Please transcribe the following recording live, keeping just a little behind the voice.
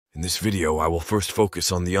In this video, I will first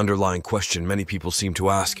focus on the underlying question many people seem to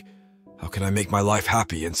ask: how can I make my life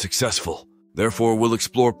happy and successful? Therefore, we'll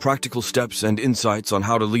explore practical steps and insights on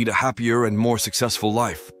how to lead a happier and more successful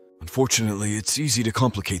life. Unfortunately, it's easy to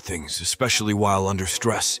complicate things, especially while under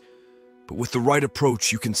stress. But with the right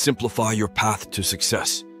approach, you can simplify your path to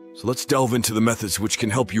success. So let's delve into the methods which can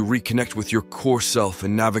help you reconnect with your core self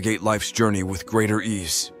and navigate life's journey with greater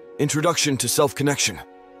ease. Introduction to self-connection.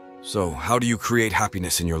 So, how do you create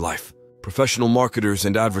happiness in your life? Professional marketers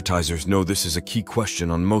and advertisers know this is a key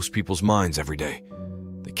question on most people's minds every day.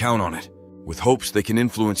 They count on it, with hopes they can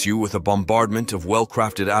influence you with a bombardment of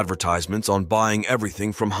well-crafted advertisements on buying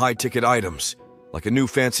everything from high-ticket items, like a new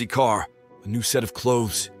fancy car, a new set of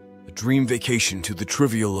clothes, a dream vacation, to the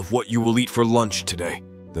trivial of what you will eat for lunch today.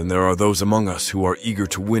 Then there are those among us who are eager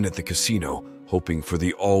to win at the casino, hoping for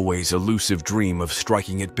the always elusive dream of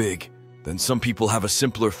striking it big. Then some people have a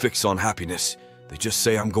simpler fix on happiness. They just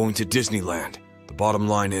say, "I'm going to Disneyland." The bottom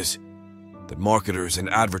line is that marketers and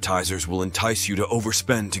advertisers will entice you to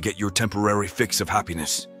overspend to get your temporary fix of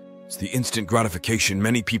happiness. It's the instant gratification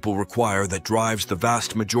many people require that drives the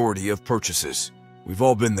vast majority of purchases. We've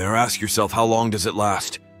all been there. Ask yourself, how long does it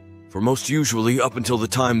last? For most, usually up until the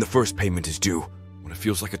time the first payment is due, when it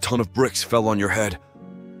feels like a ton of bricks fell on your head,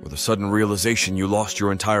 or the sudden realization you lost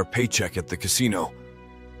your entire paycheck at the casino.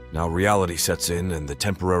 Now reality sets in and the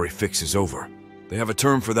temporary fix is over. They have a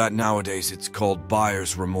term for that nowadays. It's called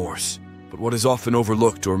buyer's remorse. But what is often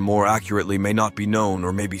overlooked, or more accurately may not be known,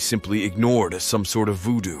 or maybe simply ignored as some sort of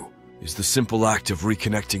voodoo, is the simple act of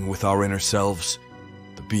reconnecting with our inner selves,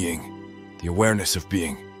 the being, the awareness of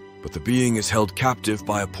being. But the being is held captive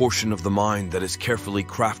by a portion of the mind that is carefully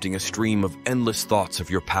crafting a stream of endless thoughts of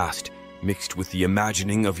your past, mixed with the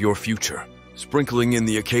imagining of your future, sprinkling in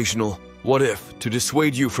the occasional "what if" to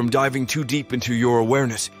dissuade you from diving too deep into your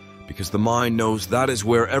awareness, because the mind knows that is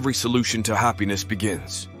where every solution to happiness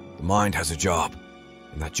begins. The mind has a job,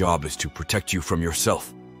 and that job is to protect you from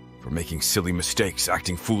yourself, from making silly mistakes,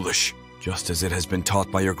 acting foolish, just as it has been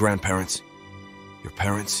taught by your grandparents, your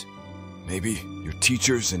parents, maybe your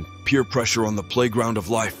teachers, and peer pressure on the playground of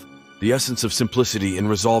life. The essence of simplicity in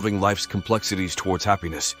resolving life's complexities towards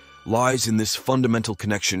happiness lies in this fundamental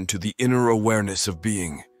connection to the inner awareness of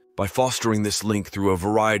being. By fostering this link through a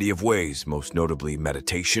variety of ways, most notably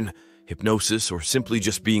meditation, hypnosis, or simply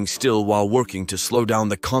just being still while working to slow down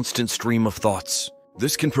the constant stream of thoughts,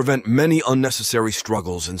 this can prevent many unnecessary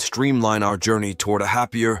struggles and streamline our journey toward a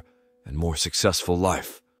happier and more successful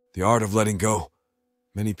life. The art of letting go.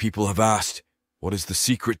 Many people have asked, what is the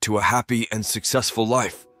secret to a happy and successful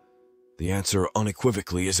life? The answer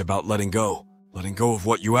unequivocally is about letting go. Letting go of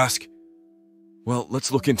what, you ask? Well,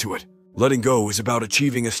 let's look into it. Letting go is about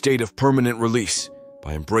achieving a state of permanent release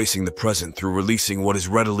by embracing the present through releasing what is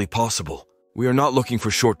readily possible. We are not looking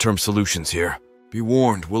for short-term solutions here. Be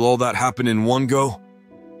warned, will all that happen in one go?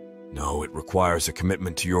 No, it requires a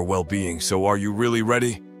commitment to your well-being, so are you really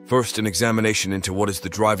ready? First, an examination into what is the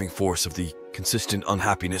driving force of the consistent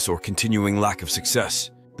unhappiness or continuing lack of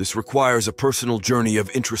success. This requires a personal journey of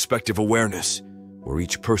introspective awareness, where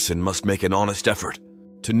each person must make an honest effort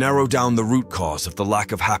to narrow down the root cause of the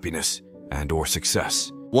lack of happiness and/or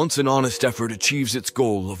success. Once an honest effort achieves its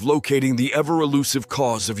goal of locating the ever-elusive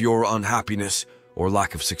cause of your unhappiness or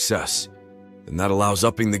lack of success, then that allows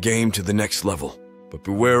upping the game to the next level. But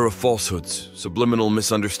beware of falsehoods, subliminal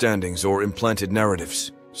misunderstandings, or implanted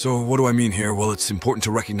narratives. So what do I mean here? Well, it's important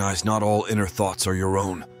to recognize not all inner thoughts are your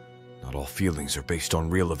own. Not all feelings are based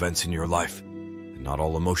on real events in your life. And not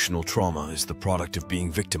all emotional trauma is the product of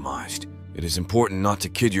being victimized. It is important not to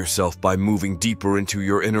kid yourself by moving deeper into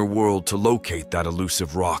your inner world to locate that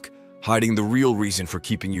elusive rock, hiding the real reason for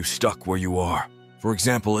keeping you stuck where you are. For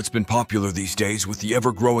example, it's been popular these days with the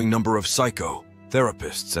ever-growing number of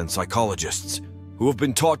therapists, and psychologists who have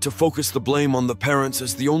been taught to focus the blame on the parents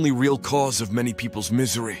as the only real cause of many people's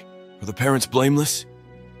misery. Are the parents blameless?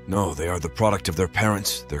 No, they are the product of their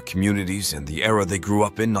parents, their communities, and the era they grew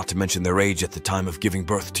up in, not to mention their age at the time of giving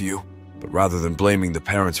birth to you. But rather than blaming the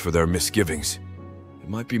parents for their misgivings, it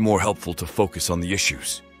might be more helpful to focus on the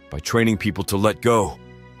issues. By training people to let go,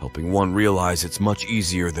 helping one realize it's much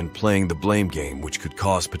easier than playing the blame game, which could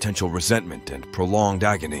cause potential resentment and prolonged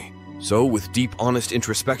agony. So, with deep, honest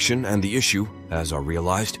introspection and the issue, as are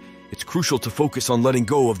realized, it's crucial to focus on letting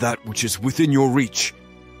go of that which is within your reach,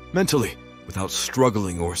 mentally, without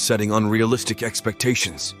struggling or setting unrealistic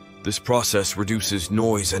expectations. This process reduces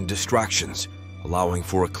noise and distractions, allowing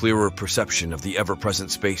for a clearer perception of the ever-present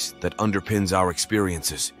space that underpins our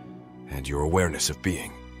experiences and your awareness of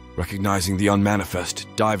being. Recognizing the unmanifest,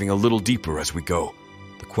 diving a little deeper as we go,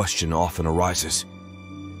 the question often arises,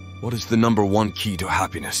 What is the number one key to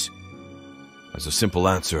happiness? As a simple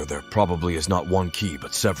answer, there probably is not one key,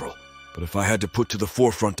 but several. But if I had to put to the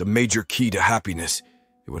forefront a major key to happiness,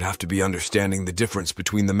 it would have to be understanding the difference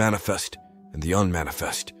between the manifest and the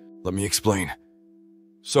unmanifest. Let me explain.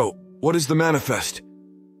 So, what is the manifest?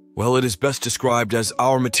 Well, it is best described as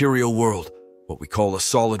our material world, what we call a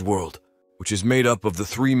solid world, which is made up of the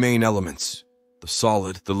three main elements: the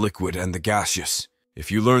solid, the liquid, and the gaseous.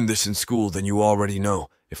 If you learned this in school, then you already know.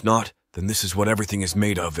 If not, then this is what everything is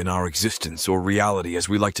made of in our existence, or reality as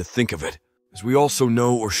we like to think of it. As we also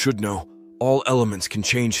know or should know, all elements can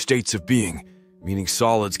change states of being, meaning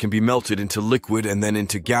solids can be melted into liquid and then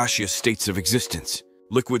into gaseous states of existence.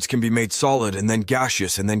 Liquids can be made solid and then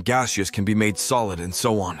gaseous can be made solid, and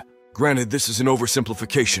so on. Granted, this is an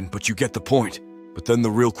oversimplification, but you get the point. But then the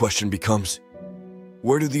real question becomes,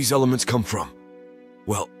 where do these elements come from?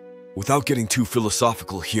 Well, without getting too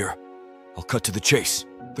philosophical here, I'll cut to the chase.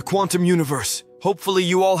 The quantum universe. Hopefully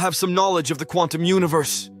you all have some knowledge of the quantum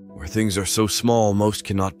universe, where things are so small most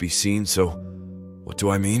cannot be seen. So, what do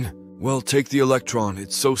I mean? Well, take the electron.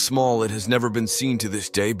 It's so small it has never been seen to this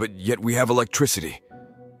day, but yet we have electricity.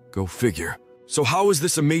 Go figure. So how is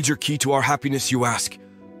this a major key to our happiness, you ask?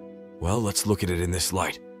 Well, let's look at it in this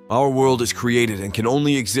light. Our world is created and can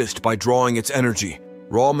only exist by drawing its energy,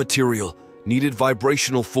 raw material, needed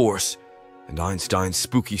vibrational force, and Einstein's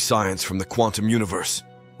spooky science from the quantum universe,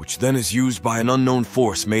 which then is used by an unknown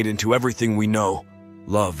force made into everything we know,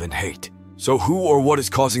 love and hate. So who or what is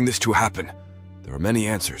causing this to happen? There are many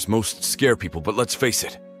answers. Most scare people, but let's face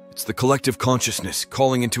it. It's the collective consciousness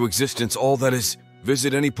calling into existence all that is.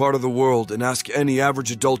 Visit any part of the world and ask any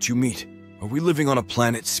average adult you meet. Are we living on a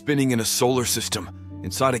planet spinning in a solar system,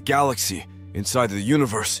 inside a galaxy, inside the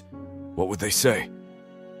universe? What would they say?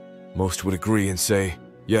 Most would agree and say,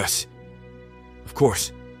 yes. Of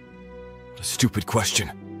course. What a stupid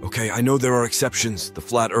question. Okay, I know there are exceptions, the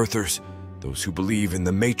flat earthers, those who believe in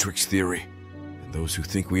the Matrix theory, and those who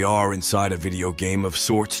think we are inside a video game of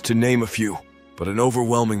sorts, to name a few. But an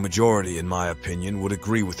overwhelming majority, in my opinion, would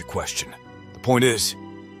agree with the question. The point is,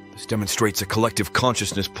 this demonstrates a collective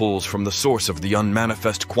consciousness pulls from the source of the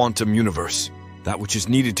unmanifest quantum universe, that which is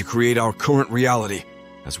needed to create our current reality,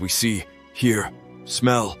 as we see, hear,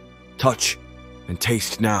 smell, touch, and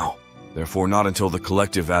taste now. Therefore, not until the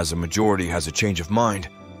collective as a majority has a change of mind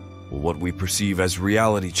will what we perceive as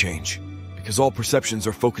reality change. Because all perceptions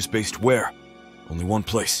are focus-based where? Only one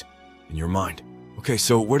place, in your mind. Okay,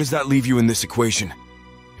 so where does that leave you in this equation?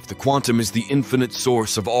 If the quantum is the infinite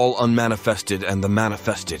source of all unmanifested and the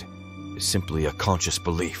manifested is simply a conscious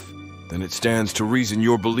belief, then it stands to reason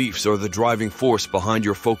your beliefs are the driving force behind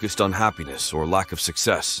your focused unhappiness or lack of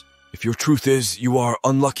success. If your truth is you are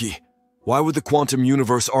unlucky, why would the quantum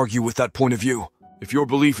universe argue with that point of view? If your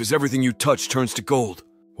belief is everything you touch turns to gold,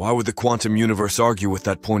 why would the quantum universe argue with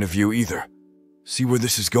that point of view either? See where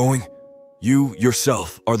this is going? You,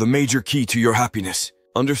 yourself, are the major key to your happiness.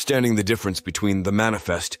 Understanding the difference between the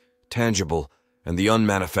manifest, tangible, and the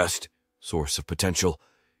unmanifest, source of potential,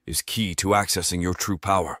 is key to accessing your true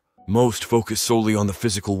power. Most focus solely on the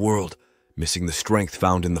physical world, missing the strength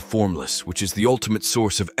found in the formless, which is the ultimate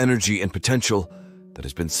source of energy and potential that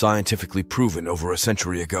has been scientifically proven over a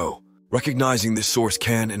century ago. Recognizing this source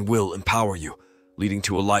can and will empower you, leading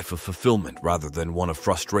to a life of fulfillment rather than one of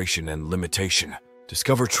frustration and limitation.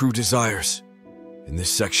 Discover true desires. In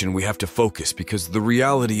this section, we have to focus because the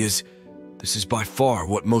reality is, this is by far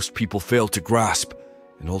what most people fail to grasp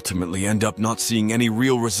and ultimately end up not seeing any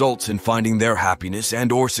real results in finding their happiness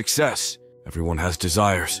and/or success. Everyone has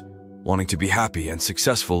desires. Wanting to be happy and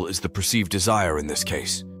successful is the perceived desire in this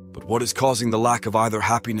case. But what is causing the lack of either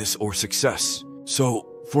happiness or success? So,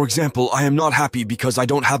 for example, I am not happy because I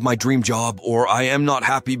don't have my dream job, or I am not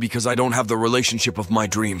happy because I don't have the relationship of my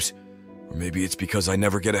dreams. Or maybe it's because I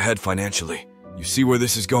never get ahead financially. You see where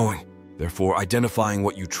this is going? Therefore, identifying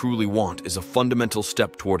what you truly want is a fundamental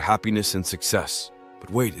step toward happiness and success. But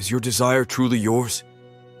wait, is your desire truly yours?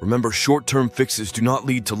 Remember, short-term fixes do not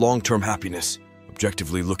lead to long-term happiness.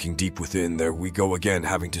 Objectively looking deep within, there we go again,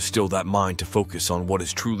 having to still that mind to focus on what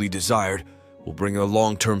is truly desired will bring a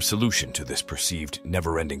long-term solution to this perceived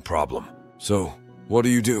never-ending problem. So, what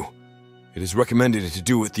do? It is recommended to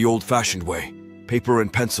do it the old-fashioned way. Paper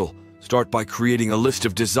and pencil. Start by creating a list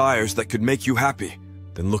of desires that could make you happy.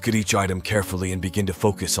 Then look at each item carefully and begin to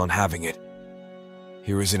focus on having it.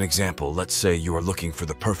 Here is an example. Let's say you are looking for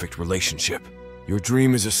the perfect relationship. Your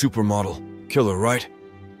dream is a supermodel. Killer, right?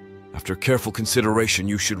 After careful consideration,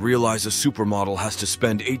 you should realize a supermodel has to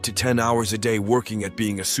spend 8 to 10 hours a day working at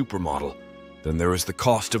being a supermodel. Then there is the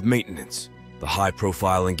cost of maintenance, the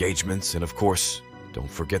high-profile engagements, and of course, Don't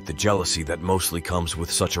forget the jealousy that mostly comes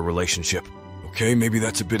with such a relationship. Okay, maybe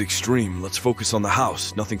that's a bit extreme. Let's focus on the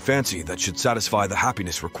house. Nothing fancy that should satisfy the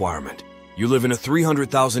happiness requirement. You live in a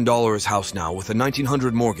 $300,000 house now with a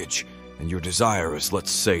 $1,900 mortgage, and your desire is,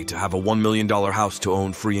 let's say, to have a $1 million house to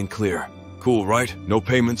own free and clear. Cool, right? No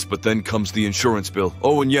payments, but then comes the insurance bill.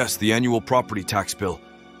 Oh, and yes, the annual property tax bill.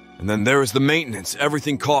 And then there is the maintenance.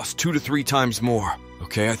 Everything costs 2 to 3 times more.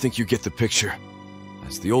 Okay, I think you get the picture.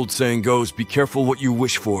 As the old saying goes, be careful what you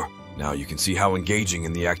wish for. Now you can see how engaging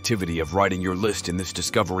in the activity of writing your list in this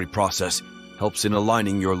discovery process helps in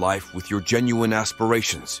aligning your life with your genuine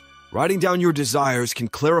aspirations. Writing down your desires can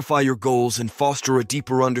clarify your goals and foster a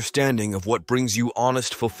deeper understanding of what brings you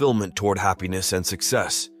honest fulfillment toward happiness and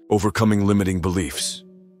success. Overcoming limiting beliefs.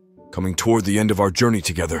 Coming toward the end of our journey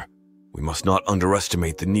together, we must not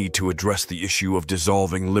underestimate the need to address the issue of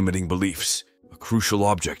dissolving limiting beliefs, a crucial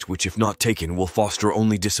object which, if not taken, will foster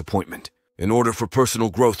only disappointment. In order for personal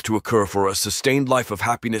growth to occur for a sustained life of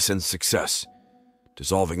happiness and success,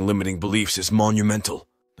 dissolving limiting beliefs is monumental.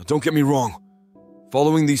 Now, don't get me wrong.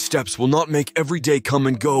 Following these steps will not make every day come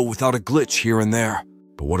and go without a glitch here and there.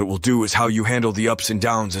 But what it will do is how you handle the ups and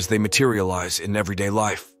downs as they materialize in everyday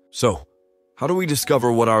life. So, how do we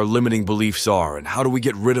discover what our limiting beliefs are and how do we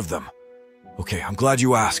get rid of them? Okay, I'm glad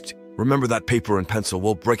you asked. Remember that paper and pencil,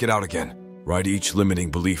 we'll break it out again. Write each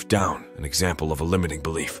limiting belief down, an example of a limiting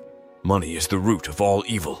belief. Money is the root of all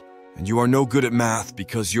evil, and you are no good at math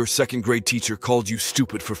because your second-grade teacher called you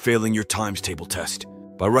stupid for failing your times table test.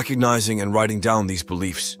 By recognizing and writing down these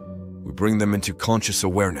beliefs, we bring them into conscious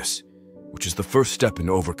awareness, which is the first step in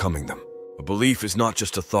overcoming them. A belief is not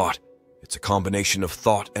just a thought, it's a combination of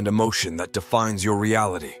thought and emotion that defines your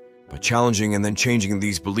reality. By challenging and then changing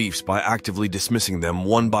these beliefs by actively dismissing them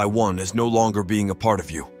one by one as no longer being a part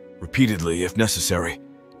of you, repeatedly if necessary,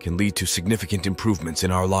 can lead to significant improvements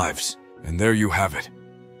in our lives. And there you have it.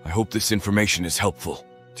 I hope this information is helpful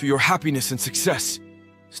to your happiness and success.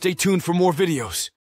 Stay tuned for more videos.